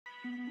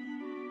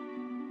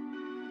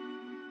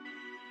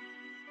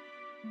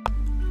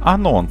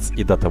Анонс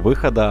и дата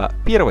выхода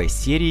первой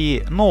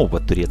серии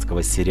нового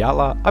турецкого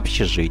сериала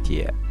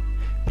 «Общежитие».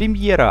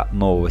 Премьера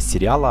нового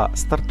сериала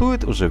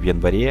стартует уже в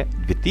январе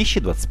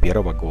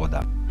 2021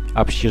 года.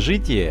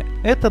 «Общежитие»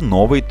 — это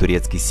новый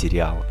турецкий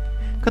сериал,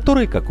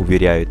 который, как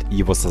уверяют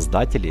его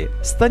создатели,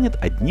 станет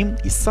одним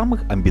из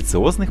самых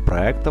амбициозных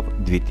проектов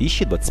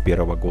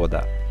 2021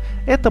 года.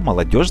 Это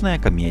молодежная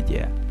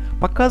комедия,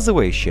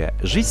 показывающая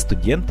жизнь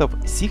студентов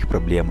с их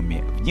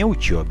проблемами вне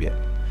учебы.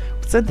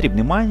 В центре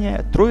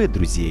внимания трое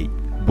друзей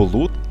 –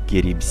 Булут,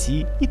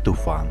 Керимси и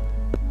Туфан.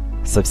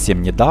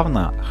 Совсем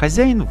недавно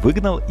хозяин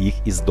выгнал их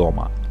из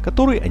дома,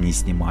 который они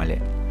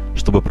снимали.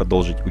 Чтобы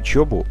продолжить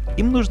учебу,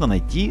 им нужно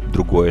найти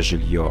другое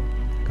жилье.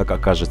 Как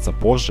окажется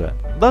позже,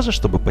 даже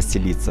чтобы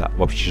поселиться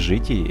в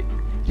общежитии,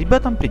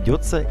 ребятам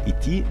придется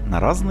идти на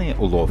разные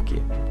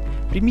уловки.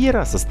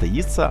 Премьера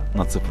состоится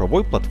на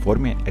цифровой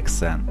платформе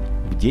XN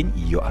в день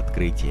ее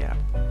открытия.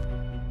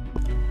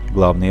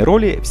 Главные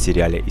роли в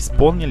сериале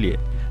исполнили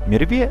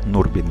Мерве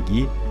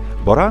Нурбенги,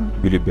 Боран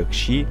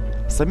Бюлюбекши,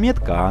 Самет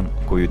Каан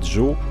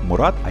Коюджу,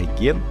 Мурат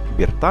Айген,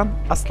 Бертан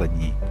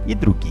Аслани и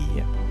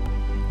другие.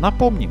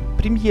 Напомним,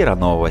 премьера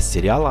нового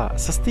сериала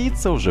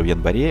состоится уже в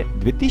январе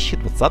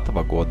 2020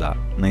 года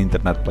на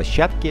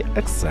интернет-площадке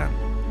XN.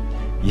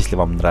 Если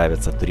вам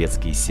нравятся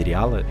турецкие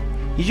сериалы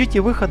и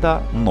ждете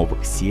выхода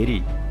новых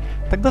серий,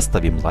 тогда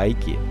ставим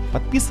лайки,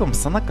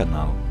 подписываемся на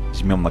канал,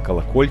 жмем на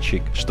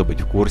колокольчик, чтобы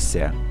быть в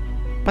курсе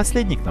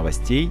последних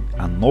новостей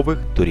о новых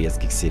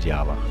турецких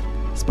сериалах.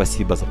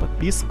 Спасибо за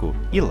подписку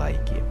и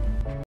лайки.